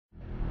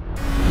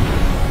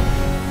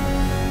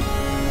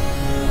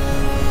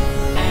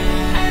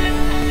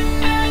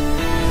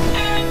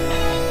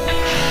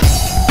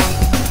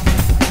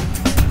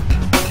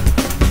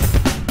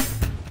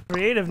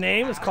creative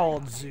name is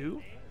called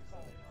Zoo.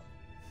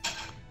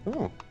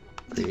 Oh,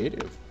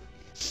 creative.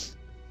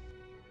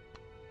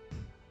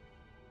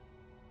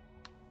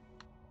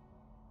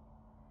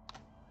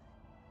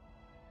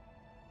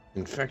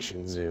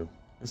 Infection zoo.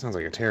 That sounds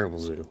like a terrible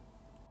zoo.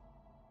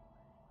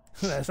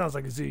 That sounds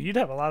like a zoo. You'd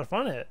have a lot of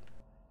fun at it.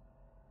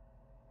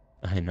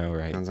 I know,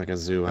 right? Sounds like a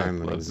zoo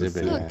I'm an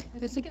exhibit Look, at.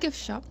 there's a gift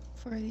shop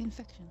for the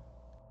infection.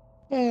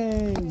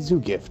 Yay, zoo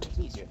gift.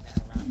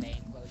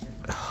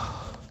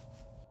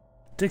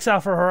 Dicks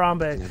out for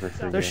Harambe. Never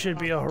forget. There should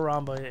be a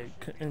Harambe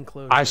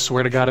enclosure. I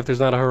swear to God, if there's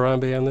not a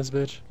Harambe on this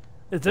bitch.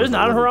 If there's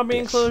not a Harambe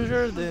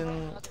enclosure,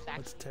 then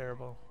that's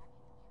terrible.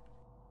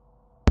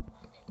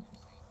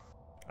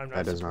 I'm not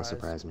That does not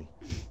surprised. surprise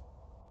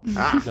me.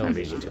 Ah, No. I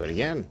beat you to it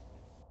again.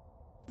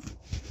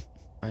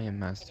 I am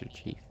Master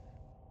Chief.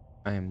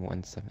 I am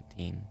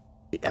 117.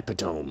 The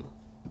epitome.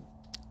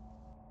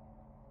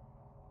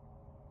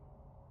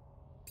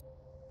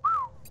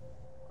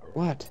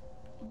 What?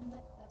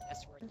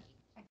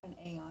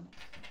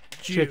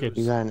 Chicken.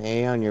 You got an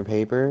A on your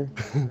paper?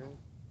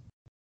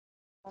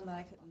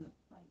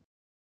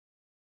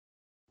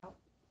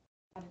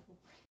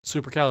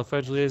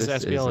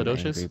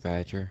 Supercalifragilisticexpialidocious. This is an angry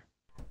badger.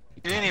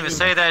 You didn't even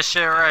say that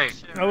shit right.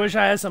 I wish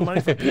I had some money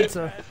for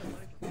pizza.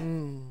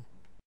 Mm.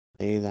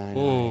 Lay thine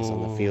eyes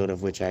on the field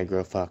of which I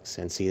grow fucks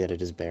and see that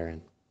it is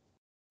barren.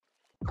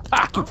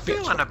 I'm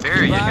feeling a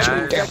berry, you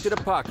guys.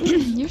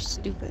 You're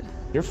stupid.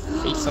 Your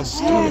face is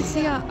Hey,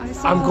 stupid. I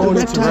saw I'm going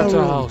into reptile reptile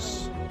room.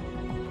 house.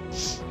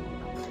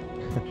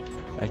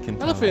 I can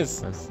tell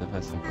Elephants. most of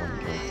us are going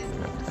to go to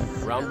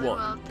reptiles. Round one.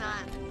 Well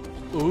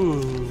done.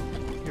 Ooh.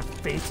 Your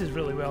face is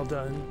really well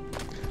done.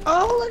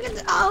 Oh, look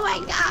at oh my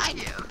god!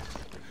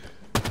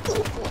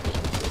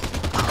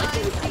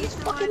 He's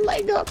fucking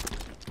Leg up.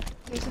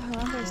 There's a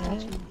Harambe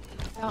statue.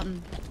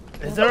 Fountain.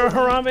 Is there a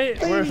Harambe?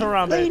 Where's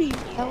Harambe?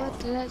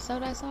 Is that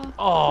what I saw?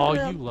 Oh,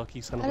 you lucky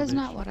son of That a is bitch.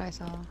 not what I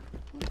saw.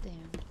 Oh,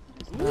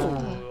 damn.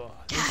 Ooh,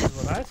 this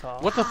is what I saw.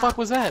 What the fuck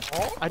was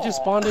that? I just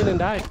spawned in and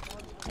died.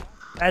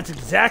 That's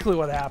exactly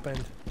what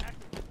happened.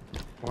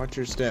 Watch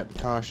your step.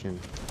 Caution.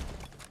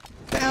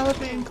 The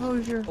elephant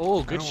enclosure.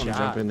 Oh, I good don't want to shot.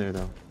 jump in there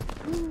though.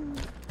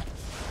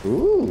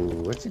 Ooh,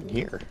 what's in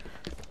here?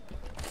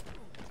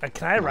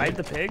 Can I ride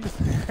the pigs?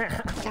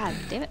 God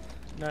damn it.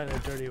 Not in a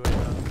dirty way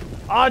though.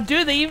 Oh,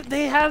 dude,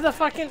 they have the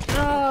fucking.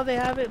 Oh, they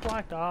have it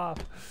blocked off.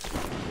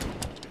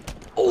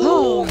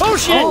 Oh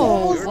shit!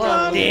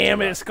 Oh,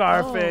 damn it,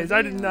 Scarface!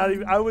 I did not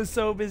even. I was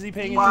so busy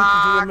paying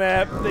attention to the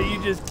map that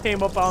you just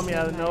came up on me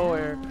out of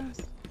nowhere.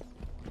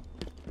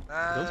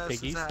 Those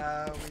piggies.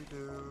 How we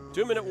do.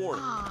 2-minute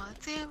warning. Aw,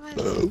 damn it.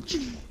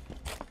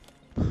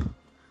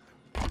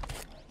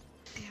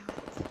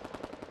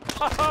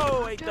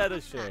 Oh, ain't that a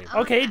shame?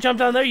 Okay, jump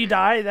down there, you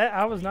die. That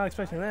I was not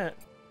expecting that.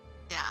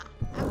 Yeah,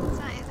 I was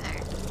not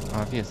either.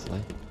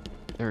 Obviously.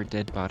 There are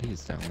dead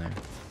bodies down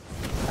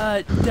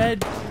there. Dead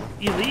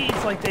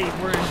elites, like they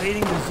were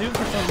invading the zoo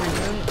for some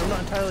reason. I'm not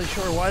entirely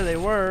sure why they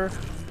were,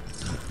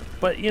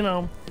 but you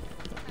know,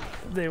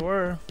 they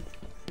were.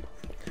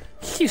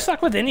 You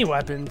suck with any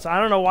weapons. I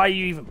don't know why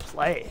you even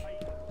play.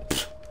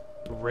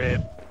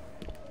 Rip.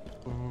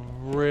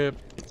 Rip.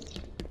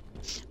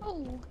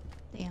 Oh,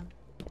 damn.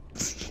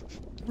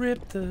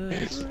 Rip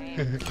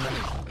the.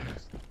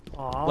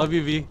 Aw. Love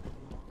you, V.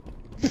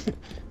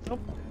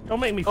 Don't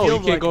make me feel Oh, you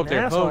like can't go an up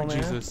there. asshole, Oh, man.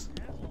 Jesus.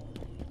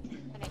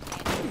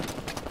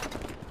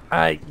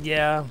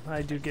 Yeah,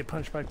 I do get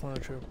punched by Clone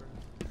Troopers.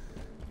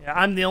 Yeah,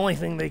 I'm the only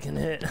thing they can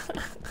hit.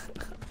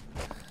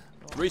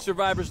 3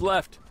 survivors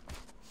left.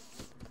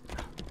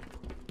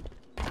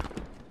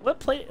 What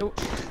play?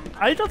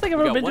 I don't think I've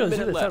We ever got been to 1 a zoo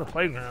minute that's had a left.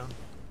 playground.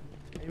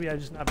 Maybe I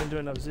just not been to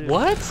enough zoos.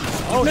 What?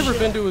 Oh, You've never shit.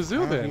 been to a zoo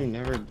How have you then?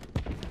 never?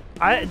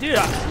 Dude,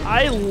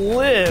 I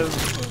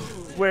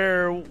live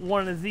where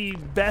one of the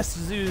best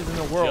zoos in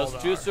the world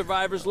Just 2 are.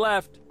 survivors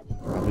left.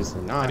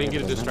 Obviously not. I didn't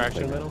get a It doesn't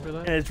distraction play medal for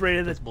that. And it's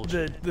rated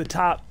bullshit. the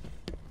top.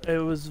 It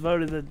was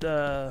voted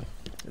the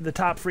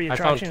top free I found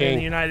attraction in King.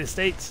 the United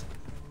States.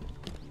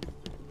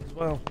 As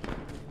well.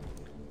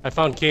 I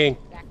found King.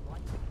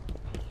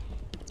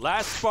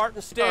 Last Spartan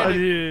Oh, standing.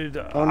 dude,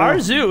 no. our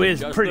zoo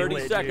is Just pretty 30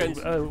 lit, seconds.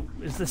 dude.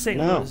 It's the St.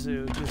 No. Louis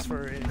Zoo, just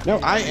for. No,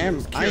 I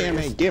am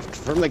a gift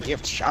from the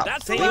gift shop.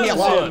 That's Leave the me last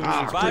alone.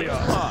 one. Pretty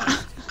 5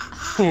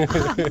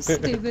 o'clock.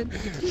 Stupid.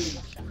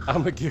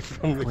 I'm a gift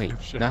from the Wait,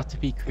 gift shop. not to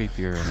be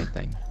creepy or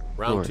anything.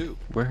 Round Lord, 2.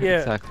 Where Yeah.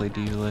 exactly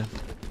do you live?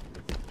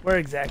 Where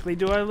exactly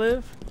do I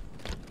live?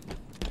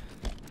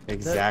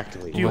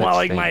 Exactly. Do you What want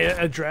like state? my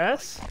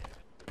address?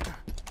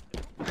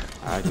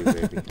 I do,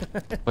 baby.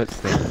 What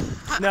state?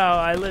 No,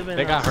 I live in.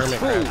 They got hermit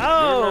crabs. You're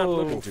not Oh,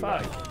 looking too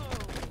fuck. bad.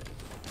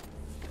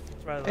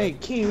 That's where I live. Hey,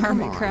 King, come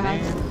Hermit on,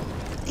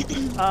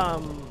 crabs.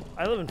 man.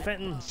 I live in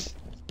Fenton.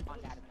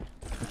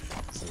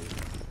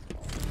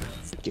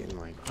 Getting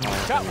like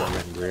Got on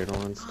that griddle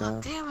and Oh,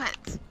 stuff. damn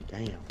it.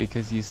 Damn.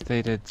 Because you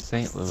stated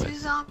St. Two Louis.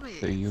 zombies.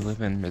 So you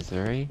live in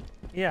Missouri?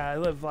 Yeah, I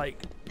live like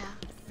Yeah.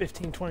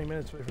 15, 20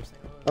 minutes away from St.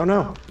 Louis. Oh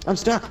no, I'm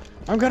stuck.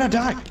 I'm gonna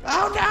die.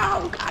 Oh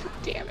no, god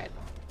damn it.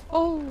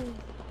 Oh.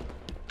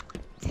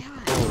 Damn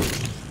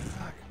it.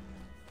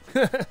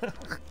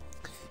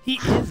 He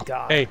is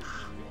God. Hey.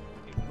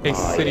 Hey,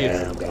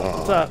 Sidious.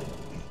 What's up?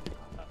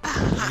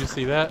 Did you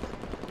see that?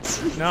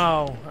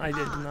 No, I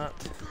did not.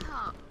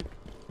 Oh,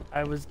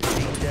 I was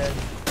being dead.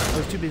 I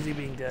was too busy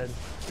being dead.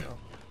 So.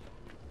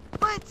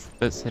 what?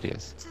 But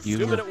Sidious, you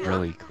Just live give it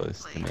really one.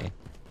 close to me.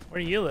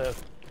 Where do you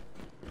live?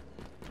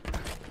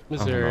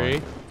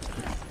 Missouri.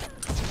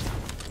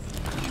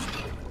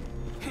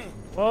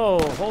 Whoa,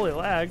 holy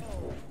lag.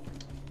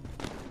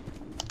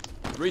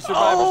 3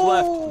 survivors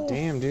left.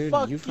 Damn, dude,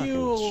 fuck you fucking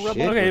you, shit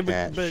Okay, with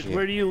but that shit.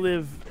 where do you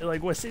live?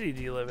 Like, what city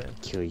do you live in?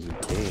 Kill you,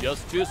 dead.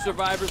 Just 2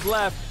 survivors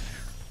left.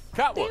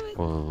 Caught one.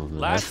 Well,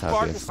 Last that's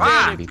obvious. Spartan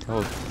Not standing. gonna be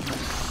told.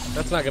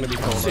 That's not gonna be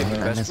cold. Save on the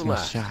there. I best missed for my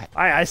last. shot.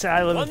 I said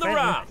I live Won in the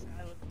Fenton.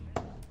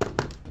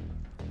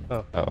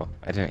 round. Oh,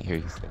 I didn't hear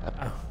you say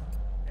that.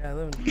 Yeah, I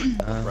live in...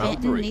 Round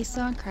Benton, 3.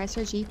 Nissan,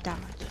 Chrysler, Jeep, Dodge.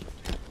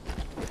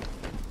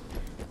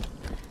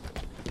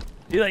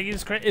 Dude, like,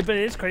 it's crazy, but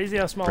it's crazy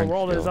how small the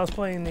world is. Springfield. I was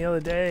playing the other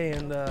day,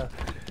 and about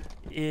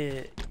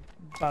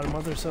a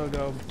month or so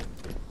ago,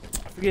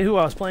 I forget who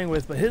I was playing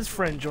with, but his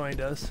friend joined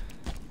us,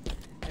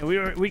 and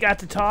we got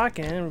to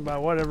talking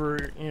about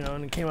whatever, you know,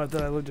 and it came out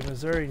that I lived in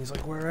Missouri, and he's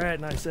like, "Where at?"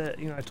 And I said,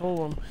 you know, I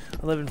told him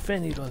I live in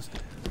Fenton. He goes,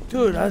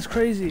 "Dude, that's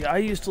crazy. I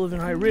used to live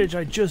in High Ridge.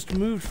 I just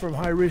moved from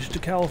High Ridge to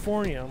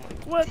California." I'm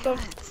like, "What the?"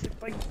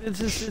 Like,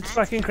 it's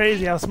fucking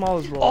crazy how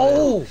small this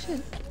world is.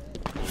 Oh!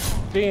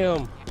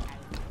 Damn.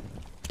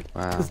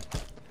 Wow.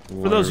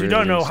 For those who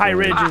don't know, High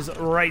Ridge is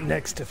right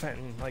next to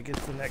Fenton. Like, it's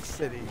the next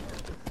city.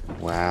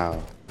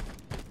 Wow.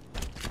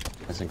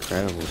 That's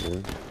incredible,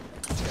 dude.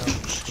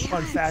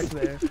 Fun fact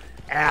there.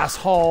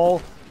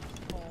 Asshole.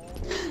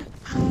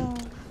 Can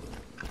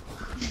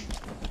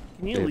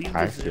you Dude, leave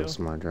I the feel zoo?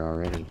 smarter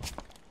already.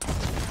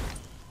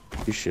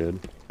 You should.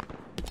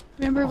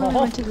 Remember when we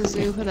went to the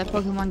zoo for that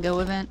Pokemon Go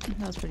event?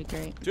 That was pretty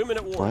great.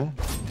 2-minute warning.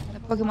 What?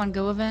 That Pokemon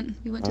Go event,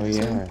 we went to Oh the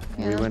zoo. yeah. Yeah,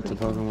 We that went was to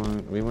pretty cool.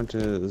 Pokemon. We went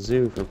to the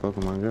zoo for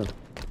Pokemon Go.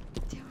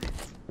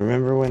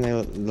 Remember when they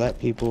let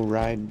people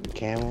ride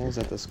camels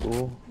at the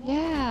school?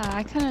 Yeah,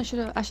 I kind of should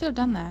have. I should have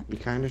done that. You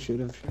kind of should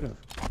have.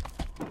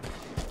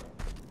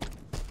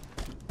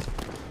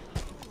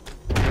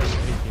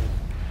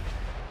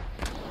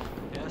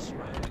 Yes,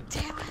 right.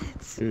 Damn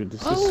it. Dude,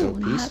 this is Oh, so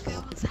not- peaceful. We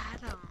almost had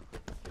him.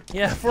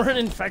 Yeah, for an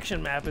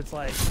infection map, it's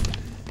like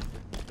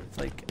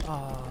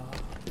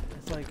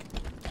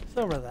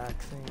so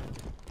relaxing.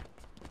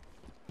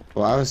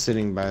 Well, I was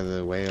sitting by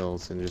the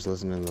whales and just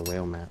listening to the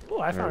whale map. Oh,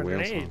 I or found a whale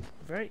grenade. song.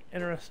 Very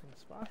interesting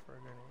spot for a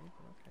grenade.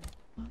 Okay.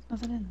 Oh,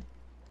 nothing in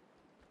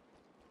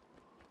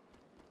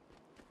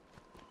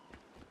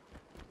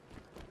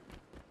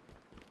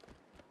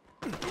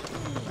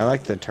I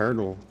like the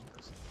turtle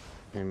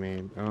they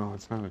made. Oh,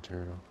 it's not a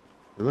turtle.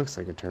 It looks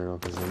like a turtle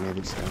because they made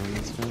it stone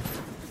and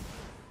stuff.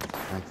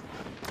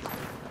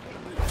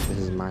 This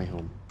is my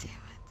home.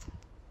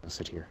 I'll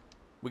sit here.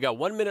 We got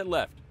 1 minute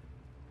left.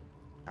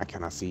 I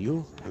cannot see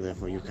you, and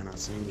therefore you cannot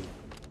see me.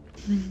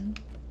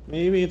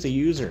 Maybe it's a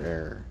user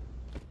error.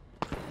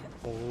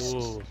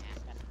 Oh.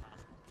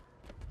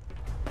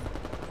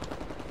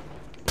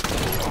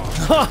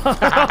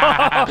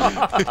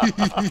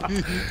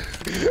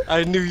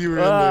 I knew you were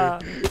in there.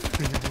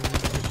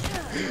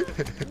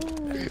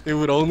 It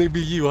would only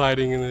be you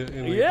hiding in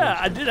the. Yeah,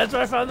 I did. That's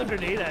where I found the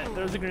grenade at.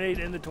 There was a grenade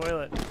in the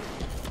toilet.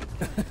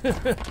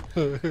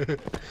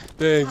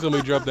 Dang,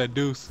 somebody dropped that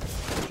deuce.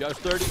 Just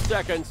 30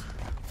 seconds.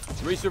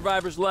 3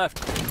 survivors left.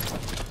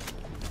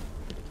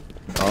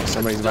 Oh,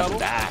 somebody's about to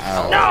die.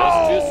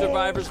 Oh. Just 2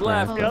 survivors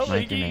left. Oh, Yep, my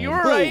you grenade.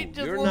 were right.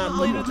 Just You're a little not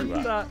later than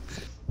you thought.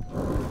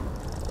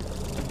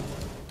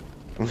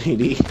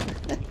 Lady.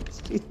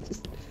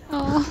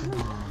 Oh.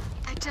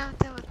 I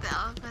jumped in with the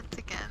elephants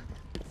again.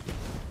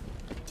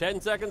 10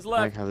 seconds I like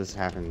left. how this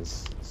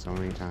happens so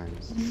many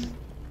times.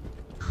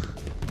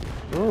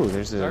 Oh,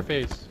 there's a.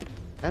 Starface,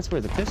 That's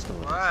where the pistol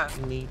is.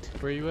 What? Neat.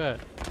 where you at?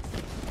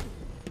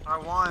 I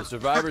won. The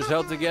survivors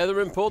held together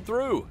and pulled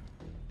through.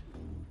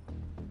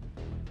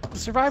 The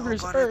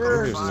survivors. Nobody but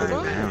There's Fine.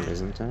 9 round,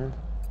 isn't there?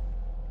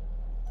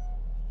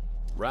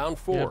 Round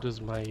 4. Yeah,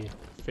 is my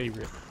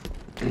favorite.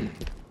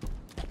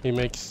 He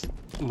makes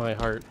my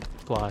heart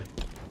fly.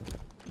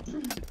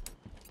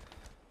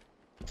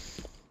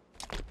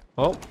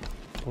 Oh,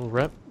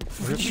 rep.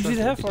 What did you do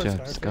that for, Good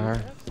job, Scar.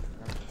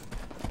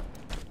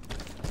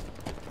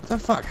 What the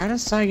fuck? How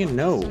does Saigon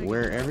know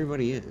where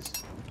everybody is?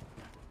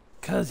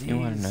 Cause You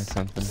wanna know he's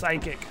something?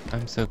 psychic.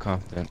 I'm so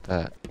confident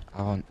that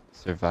I'll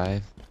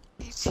survive.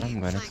 He So I'm seems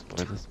gonna like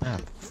explore this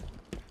map.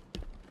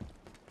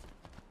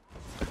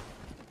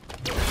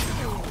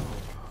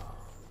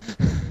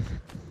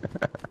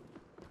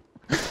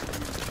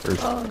 First,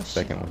 Oh, shit.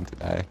 second one to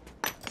die.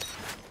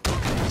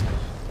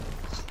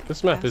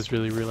 This map is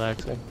really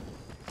relaxing.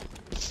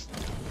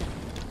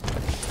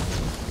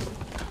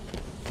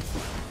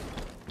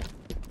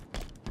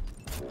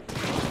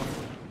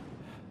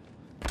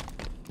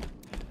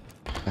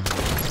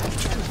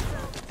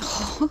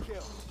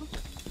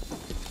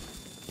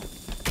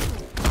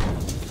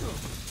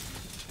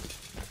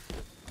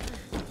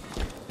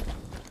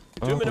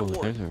 Oh, 2-minute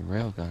warning. there's a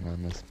railgun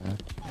on this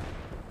map.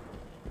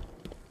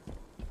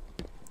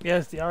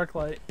 Yes, the arc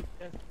light.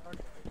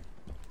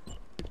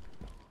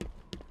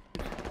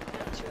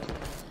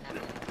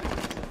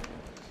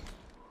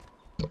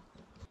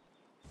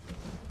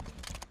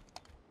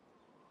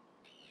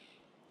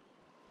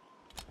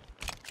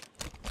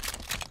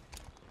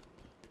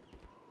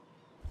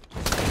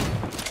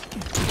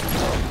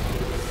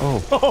 Oh.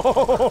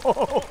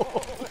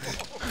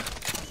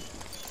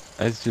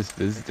 I was just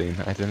visiting.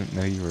 I didn't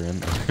know you were in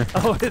there.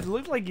 Oh, it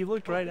looked like you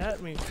looked right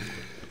at me.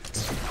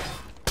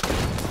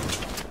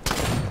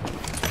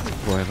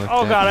 Boy, I looked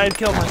Oh at god, you. I'd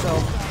kill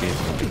myself.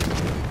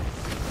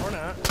 Yeah. Or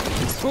not.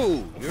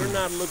 Ooh, you're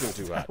not looking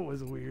too hot. That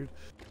was weird.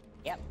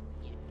 Yo,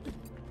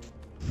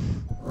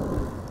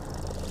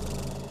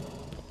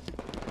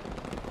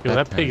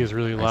 that pig is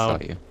really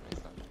loud. I saw you.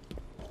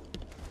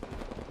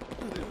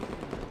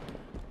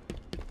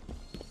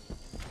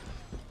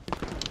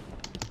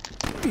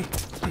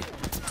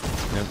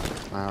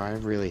 Wow, I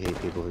really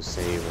hate people who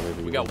save other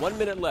people. We got 1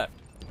 minute left.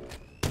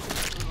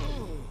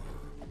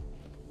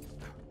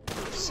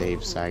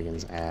 Save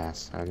Sagan's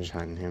ass. I'm just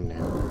hunting him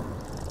down.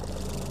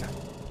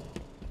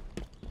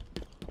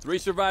 3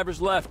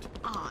 survivors left.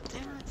 Oh,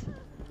 damn it.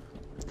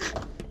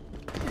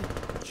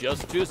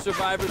 Just 2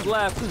 survivors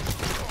left.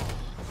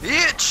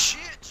 Bitch!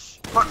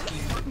 Fuck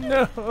you.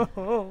 No.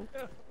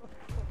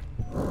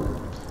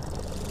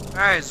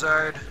 Alright,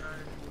 Zard.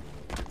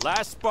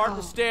 Last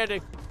Spartan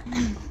standing.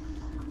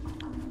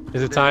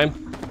 Is it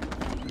time?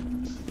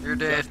 You're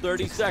dead. Just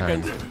 30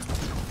 seconds.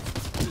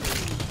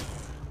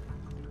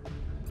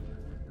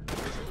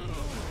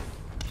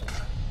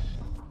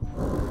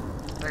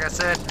 Like I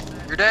said,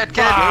 you're dead, kid.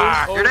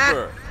 Game You're dead.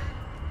 over.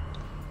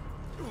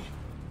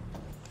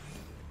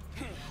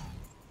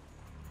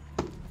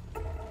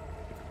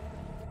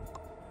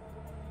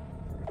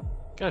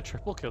 Got a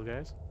triple kill,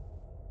 guys.